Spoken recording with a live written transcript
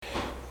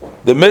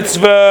The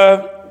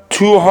mitzvah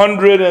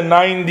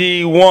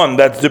 291,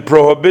 that's the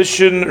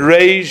prohibition,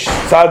 Reish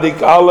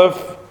Tzadik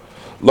Aleph,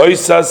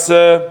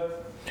 Loisase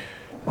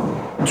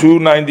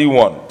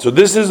 291. So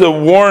this is a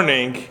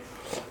warning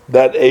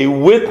that a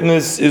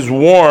witness is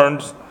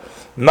warned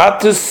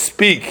not to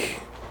speak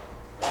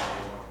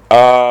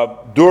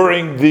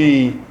during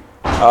the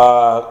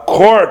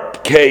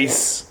court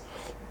case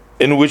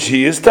in which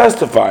he is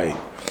testifying.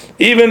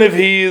 Even if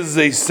he is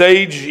a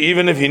sage,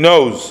 even if he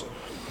knows,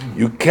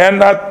 you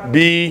cannot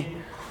be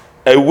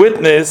a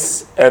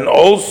witness and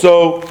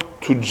also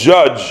to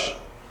judge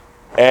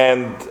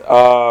and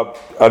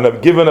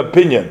give an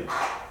opinion.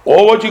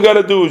 All what you got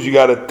to do is you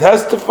got to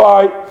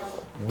testify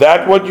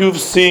that what you've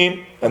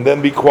seen and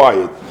then be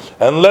quiet.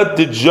 And let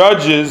the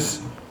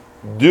judges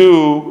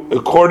do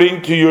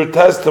according to your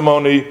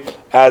testimony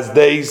as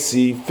they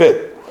see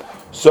fit.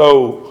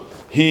 So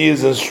he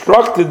is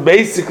instructed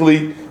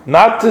basically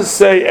not to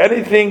say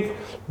anything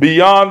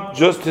beyond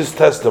just his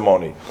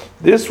testimony.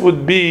 This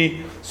would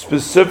be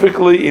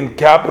specifically in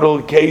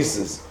capital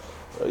cases.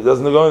 He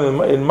doesn't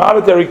go in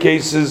monetary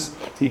cases.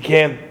 He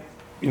can't,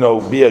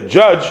 be a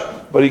judge,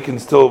 but he can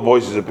still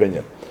voice his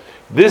opinion.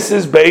 This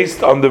is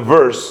based on the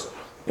verse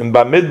in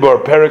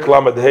Bamidbar, Perek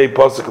Lamed Hey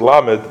Pasuk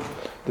Lamed.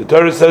 The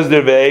Torah says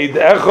there, "Ve'ed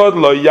echad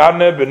lo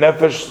yane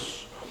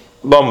b'nefesh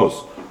lamus."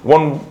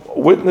 One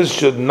witness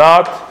should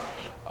not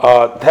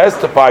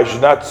testify,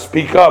 should not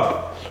speak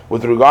up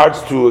with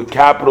regards to a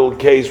capital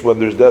case when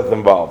there's death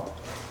involved.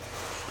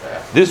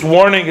 This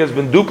warning has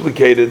been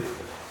duplicated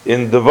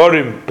in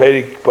Devarim,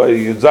 Perek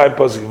Yudzayin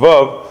Pasuk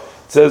Vav.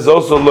 It says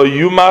also, "Lo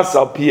yumas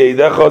al pi eid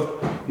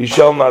echad," he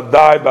shall not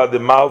die by the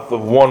mouth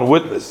of one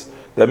witness.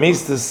 That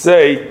means to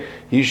say,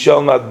 he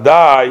shall not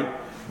die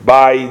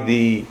by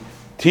the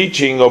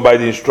teaching or by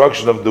the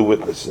instruction of the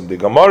witness. In the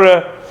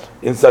Gemara,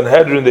 in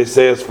Sanhedrin, they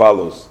say as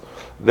follows,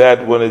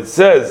 that when it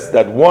says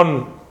that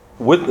one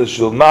witness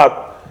shall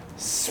not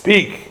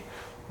speak,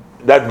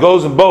 that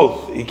goes in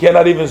both. He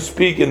cannot even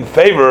speak in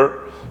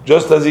favor,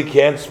 just as he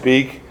can't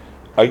speak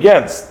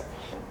against.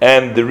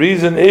 And the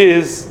reason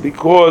is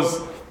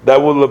because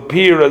that will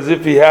appear as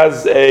if he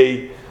has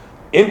a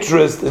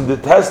interest in the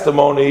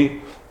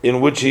testimony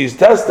in which he's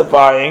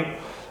testifying,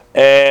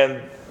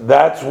 and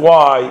that's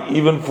why,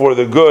 even for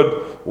the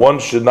good, one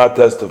should not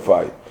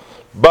testify.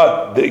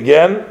 But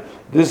again,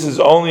 this is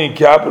only in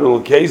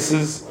capital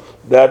cases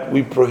that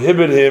we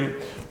prohibit him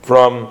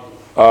from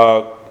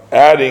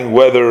adding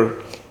whether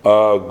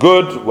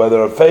good,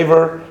 whether a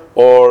favor,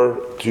 or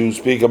to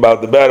speak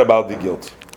about the bad, about the guilt.